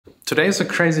Today is a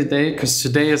crazy day because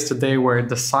today is the day where I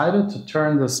decided to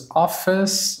turn this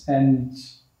office and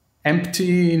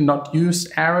empty, not used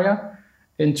area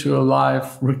into a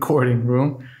live recording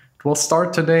room. It will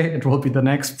start today, it will be the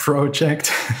next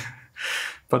project,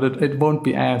 but it won't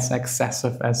be as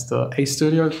excessive as the A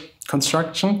Studio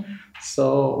construction.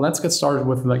 So let's get started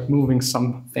with like moving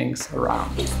some things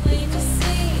around. It's plain to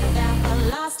see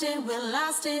that we're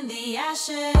lost in the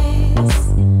ashes.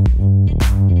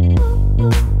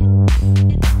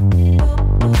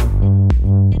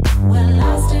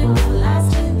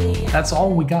 That's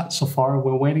all we got so far.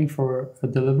 We're waiting for a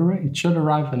delivery. It should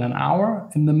arrive in an hour.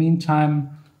 In the meantime,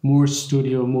 more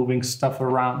studio, moving stuff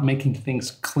around, making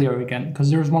things clear again. Because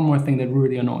there's one more thing that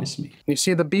really annoys me. You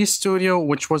see the B Studio,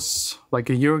 which was like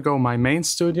a year ago my main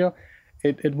studio,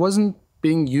 it wasn't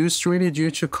being used really due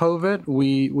to COVID.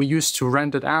 We used to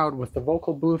rent it out with the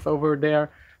vocal booth over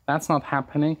there. That's not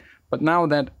happening. But now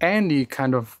that Andy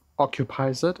kind of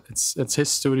occupies it, it's his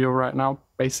studio right now,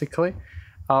 basically.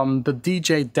 The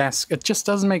DJ desk, it just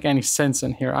doesn't make any sense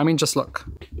in here. I mean, just look.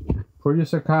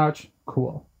 Producer couch,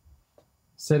 cool.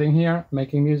 Sitting here,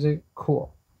 making music,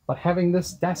 cool. But having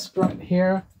this desk right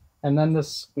here, and then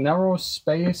this narrow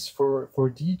space for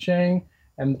DJing,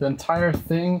 and the entire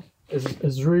thing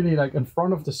is really like in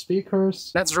front of the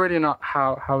speakers. That's really not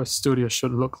how a studio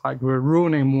should look like. We're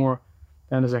ruining more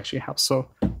than this actually helps. So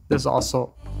this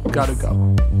also gotta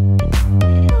go.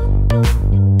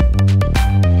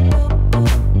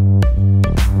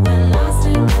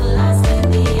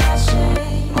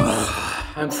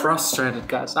 I'm frustrated,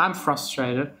 guys. I'm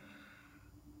frustrated.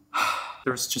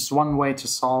 There's just one way to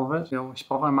solve it. Ich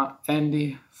brauche einmal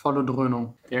Andy volle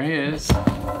Dröhnung. There he is.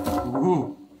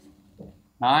 Ooh.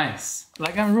 Nice.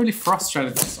 Like, I'm really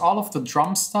frustrated because all of the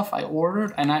drum stuff I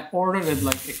ordered, and I ordered it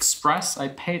like express. I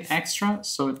paid extra,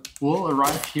 so it will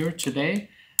arrive here today.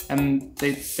 And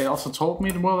they also told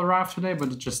me it will arrive today,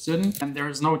 but it just didn't. And there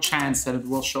is no chance that it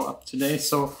will show up today.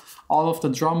 So all of the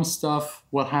drum stuff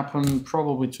will happen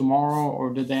probably tomorrow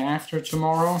or the day after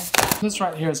tomorrow. This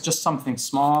right here is just something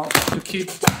small to keep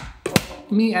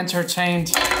me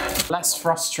entertained, less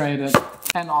frustrated,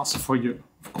 and also for you,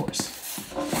 of course.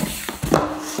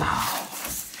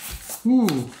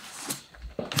 Ooh.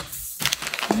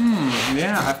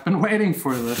 Yeah, I've been waiting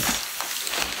for this.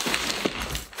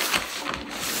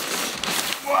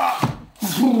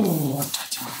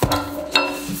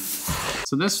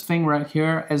 So this thing right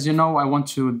here, as you know, I want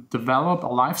to develop a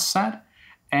live set,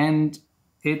 and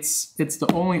it's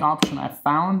the only option I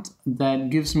found that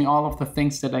gives me all of the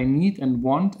things that I need and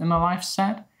want in a live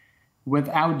set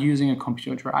without using a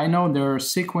computer. I know there are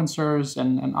sequencers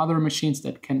and other machines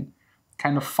that can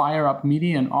kind of fire up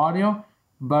MIDI and audio,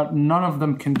 but none of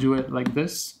them can do it like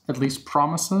this, at least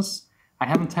promises. I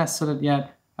haven't tested it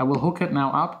yet. I will hook it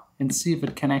now up and see if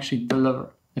it can actually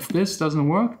deliver. If this doesn't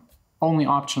work, only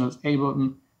option is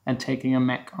Ableton and taking a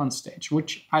Mac on stage,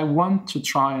 which I want to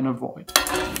try and avoid.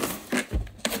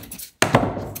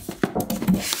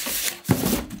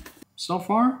 So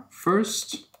far,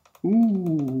 first,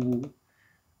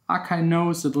 Akai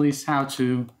knows at least how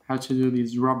to do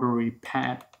these rubbery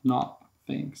pad knob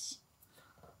things.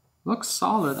 Looks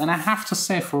solid, and I have to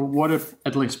say, for what it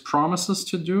at least promises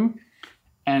to do,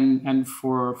 and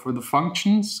for the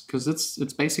functions, because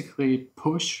it's basically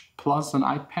push plus an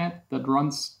iPad that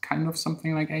runs kind of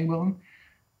something like Ableton.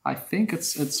 I think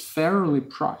it's fairly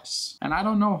priced, and I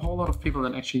don't know a whole lot of people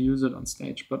that actually use it on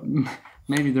stage, but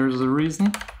maybe there's a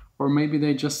reason, or maybe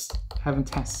they just haven't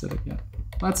tested it yet.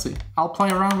 Let's see. I'll play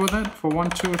around with it for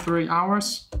 1, 2, 3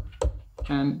 hours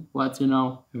and let you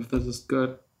know if this is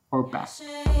good or bad.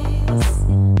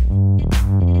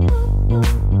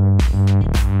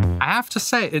 I have to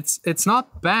say, it's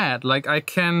not bad. Like, I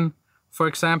can, for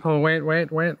example, wait.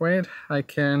 I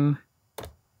can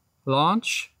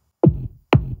launch,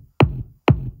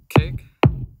 kick,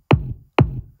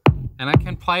 and I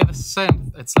can play the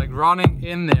synth. It's like running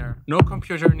in there. No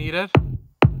computer needed.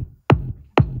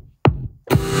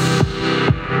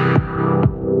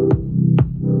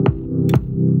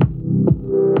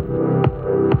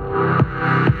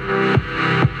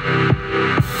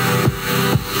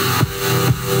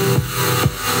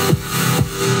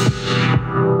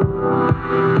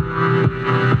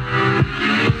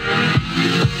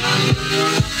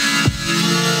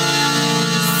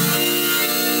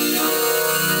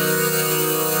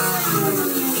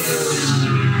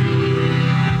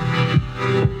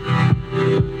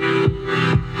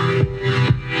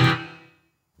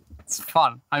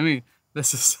 Fun. I mean,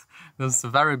 this is the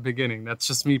very beginning. That's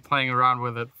just me playing around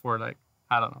with it for like,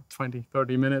 I don't know, 20,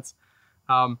 30 minutes.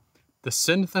 The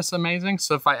synth is amazing.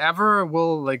 So if I ever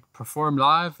will like perform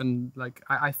live, and like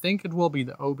I think it will be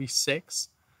the OB6.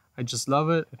 I just love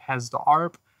it. It has the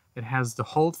ARP. It has the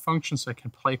hold function, so I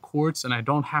can play chords and I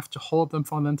don't have to hold them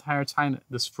for the entire time.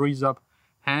 This frees up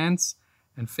hands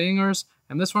and fingers.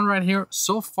 And this one right here,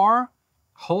 so far,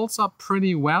 holds up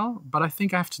pretty well, but I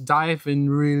think I have to dive in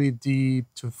really deep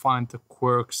to find the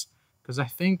quirks, because I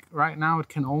think right now it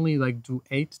can only like do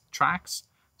 8 tracks.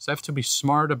 So I have to be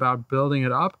smart about building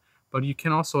it up, but you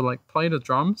can also like play the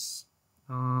drums.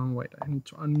 Wait, I need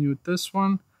to unmute this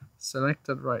one. Select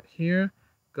it right here.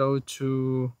 Go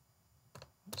to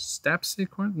step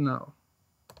sequence, no.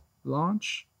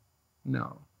 Launch,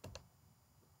 no.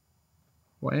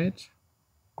 Wait.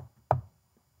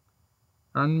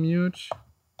 Unmute.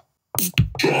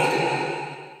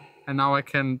 And now I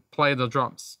can play the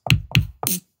drums.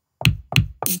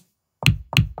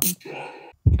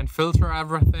 Can filter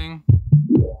everything.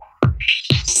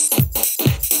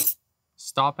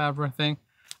 Stop everything.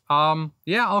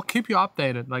 Yeah, I'll keep you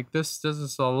updated. Like this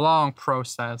is a long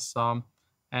process.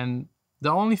 And the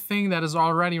only thing that is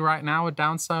already right now a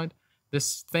downside,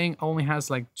 this thing only has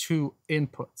like 2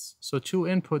 inputs. So 2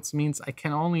 inputs means I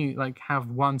can only like have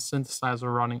 1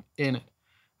 synthesizer running in it.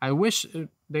 I wish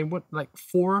they would like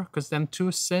 4, because then 2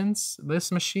 synths,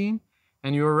 this machine,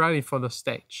 and you're ready for the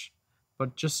stage.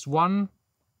 But just 1,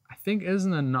 I think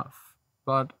isn't enough.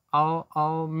 But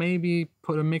I'll maybe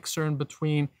put a mixer in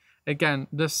between. Again,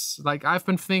 this, like I've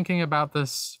been thinking about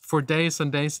this for days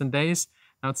and days and days.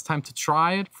 Now it's time to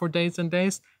try it for days and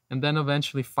days, and then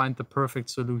eventually find the perfect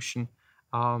solution.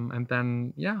 And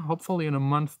then, yeah, hopefully in a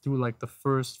month do like the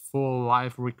first full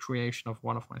live recreation of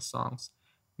one of my songs.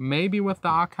 Maybe with the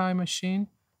Akai machine,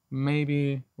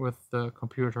 maybe with the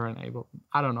computer enabled.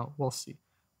 I don't know, we'll see.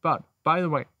 But by the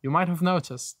way, you might have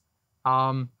noticed,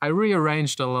 I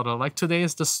rearranged a little. Like today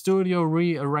is the studio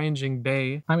rearranging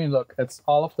day. I mean, look, it's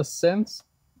all of the synths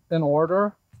in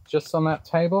order, just on that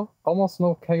table. Almost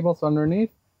no cables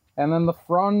underneath. And then the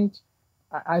front,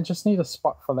 I just need a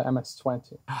spot for the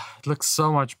MS-20. It looks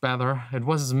so much better. It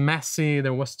was messy,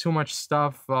 there was too much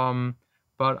stuff.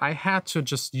 But I had to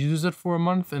just use it for a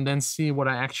month and then see what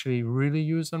I actually really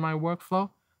use in my workflow.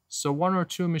 So 1 or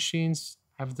 2 machines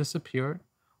have disappeared.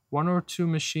 1 or 2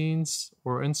 machines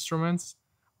or instruments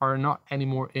are not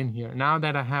anymore in here. Now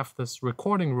that I have this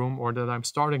recording room, or that I'm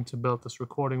starting to build this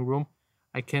recording room,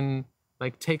 I can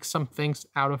like take some things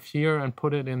out of here and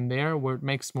put it in there where it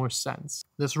makes more sense.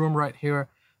 This room right here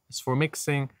is for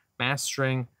mixing,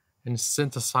 mastering, and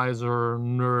synthesizer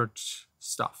nerd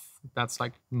stuff. That's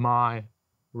like my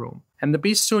room. And the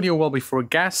B studio will be for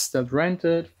guests that rent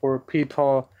it, for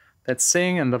people that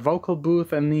sing in the vocal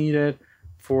booth and need it,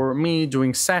 for me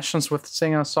doing sessions with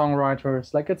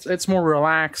singer-songwriters. Like it's more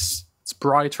relaxed, it's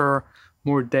brighter,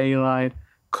 more daylight,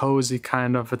 cozy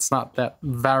kind of. It's not that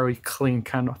very clean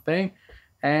kind of thing.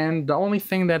 And the only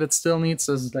thing that it still needs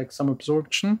is like some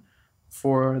absorption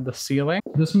for the ceiling.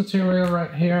 This material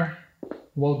right here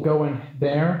will go in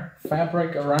there,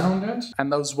 fabric around it,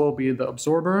 and those will be the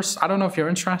absorbers. I don't know if you're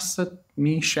interested,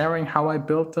 me sharing how I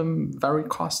built them, very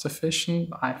cost efficient.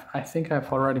 I think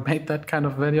I've already made that kind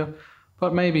of video,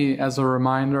 but maybe as a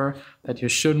reminder that you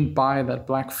shouldn't buy that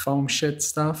black foam shit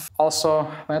stuff. Also,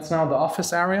 that's now the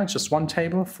office area, just 1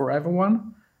 table for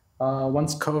everyone.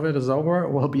 Once COVID is over,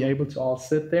 we'll be able to all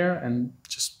sit there and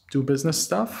just do business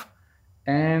stuff.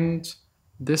 And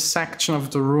this section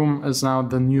of the room is now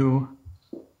the new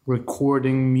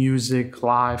recording music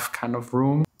live kind of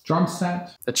room. Drum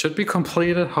set that should be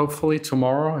completed hopefully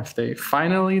tomorrow if they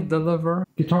finally deliver.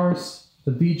 Guitars,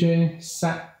 the DJ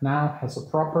set now has a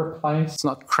proper place. It's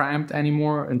not cramped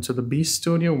anymore into the B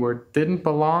studio where it didn't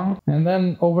belong. And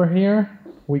then over here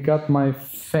we got my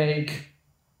fake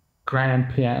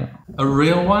grand piano. A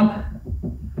real one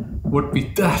would be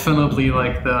definitely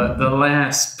like the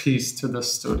last piece to the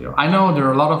studio. I know there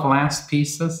are a lot of last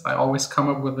pieces. I always come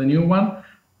up with a new one.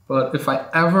 But if I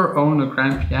ever own a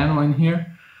grand piano in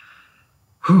here,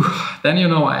 then you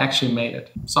know I actually made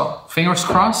it. So fingers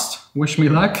crossed, wish me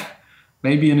luck.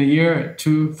 Maybe in a year,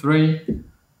 2, 3, it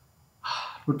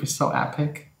would be so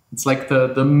epic. It's like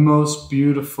the most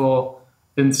beautiful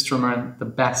instrument, the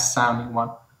best sounding one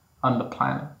on the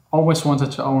planet. Always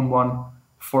wanted to own one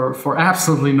for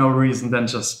absolutely no reason than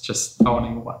just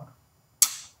owning one.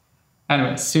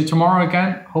 Anyway, see you tomorrow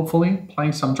again, hopefully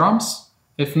playing some drums.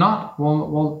 If not,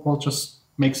 we'll just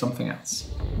make something else.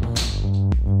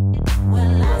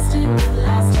 We're lost in